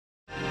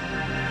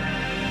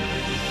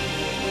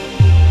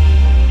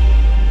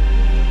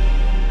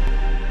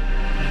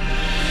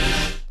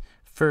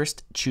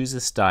First, choose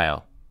a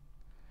style.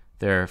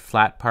 There are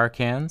flat par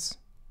cans,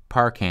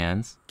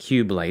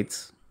 cube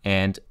lights,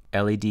 and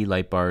LED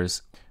light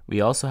bars.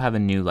 We also have a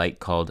new light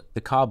called the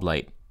Cob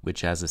light,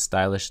 which has a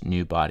stylish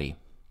new body.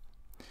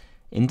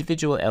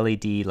 Individual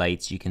LED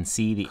lights, you can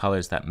see the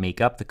colors that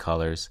make up the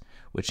colors,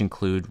 which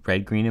include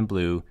red, green, and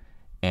blue,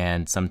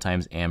 and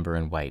sometimes amber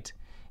and white.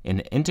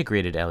 In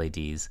integrated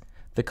LEDs,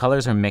 the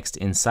colors are mixed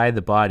inside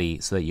the body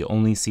so that you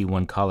only see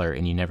one color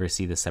and you never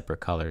see the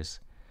separate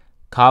colors.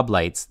 Cob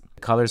lights,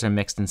 the colors are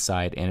mixed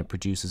inside and it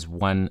produces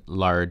one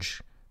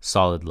large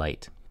solid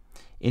light.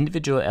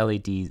 Individual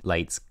LED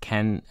lights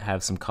can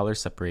have some color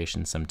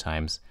separation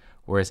sometimes,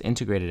 whereas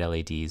integrated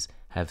LEDs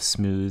have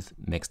smooth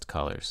mixed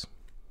colors.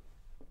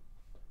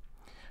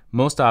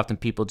 Most often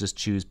people just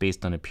choose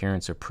based on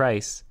appearance or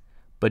price,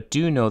 but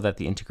do know that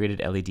the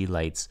integrated LED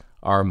lights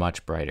are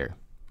much brighter.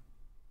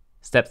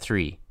 Step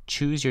 3.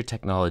 Choose your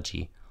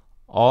technology.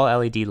 All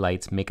LED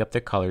lights make up their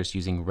colors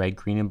using red,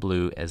 green, and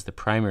blue as the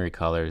primary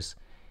colors,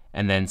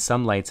 and then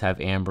some lights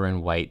have amber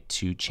and white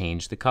to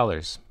change the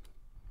colors.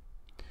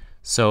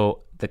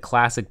 So the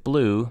classic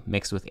blue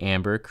mixed with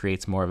amber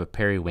creates more of a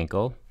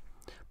periwinkle.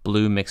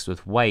 Blue mixed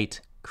with white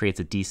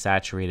creates a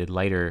desaturated,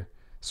 lighter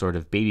sort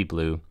of baby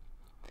blue.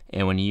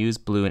 And when you use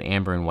blue and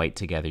amber and white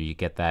together, you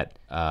get that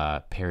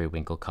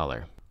periwinkle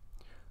color.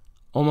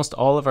 Almost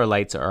all of our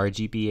lights are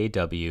RGB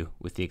AW,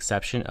 with the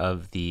exception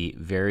of the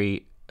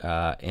very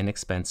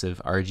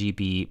inexpensive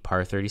RGB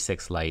Par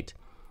 36 light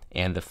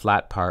and the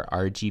flat Par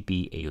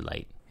RGB A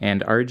light.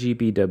 And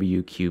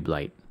RGBW cube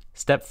light.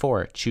 Step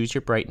 4. Choose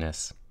your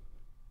brightness.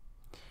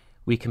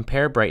 We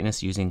compare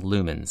brightness using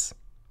lumens.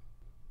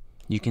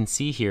 You can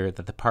see here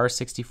that the Par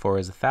 64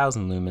 is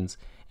 1000 lumens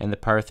and the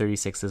Par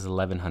 36 is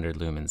 1100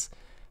 lumens.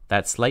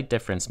 That slight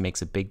difference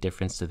makes a big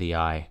difference to the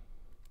eye.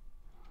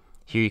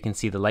 Here you can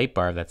see the light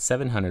bar that's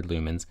 700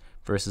 lumens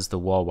versus the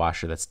wall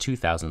washer that's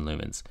 2000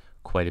 lumens.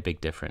 Quite a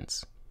big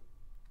difference.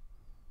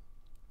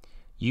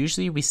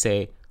 Usually we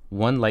say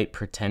 1 light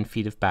per 10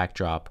 feet of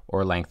backdrop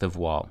or length of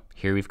wall.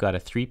 Here we've got a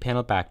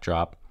 3-panel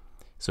backdrop,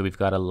 so we've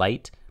got a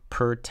light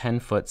per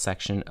 10-foot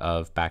section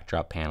of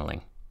backdrop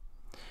paneling.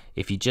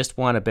 If you just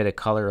want a bit of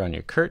color on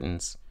your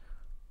curtains,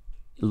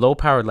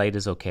 low-powered light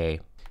is okay.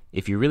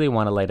 If you really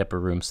want to light up a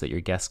room so that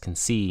your guests can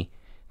see,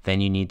 then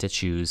you need to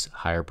choose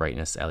higher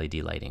brightness LED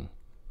lighting.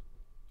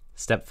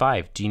 Step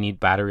 5. Do you need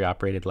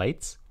battery-operated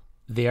lights?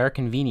 They are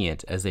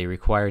convenient as they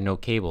require no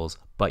cables,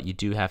 but you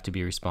do have to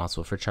be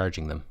responsible for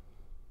charging them.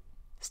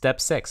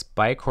 Step 6.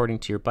 Buy according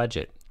to your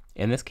budget.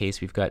 In this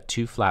case, we've got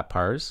 2 flat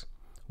pars,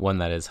 one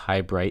that is high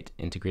bright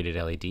integrated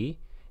LED,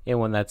 and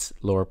one that's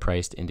lower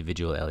priced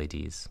individual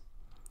LEDs.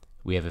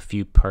 We have a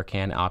few per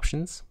can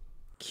options,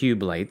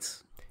 cube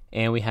lights,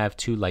 and we have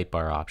 2 light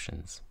bar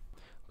options.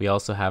 We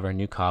also have our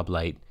new Cob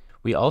light.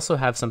 We also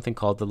have something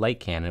called the light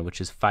cannon, which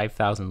is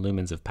 5000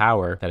 lumens of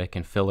power that it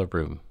can fill a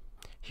room.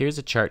 Here's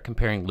a chart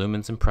comparing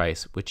lumens and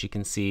price, which you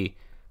can see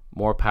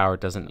more power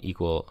doesn't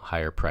equal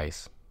higher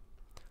price.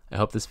 I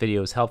hope this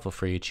video is helpful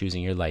for you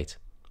choosing your light.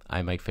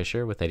 I'm Mike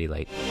Fisher with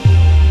Eddylight.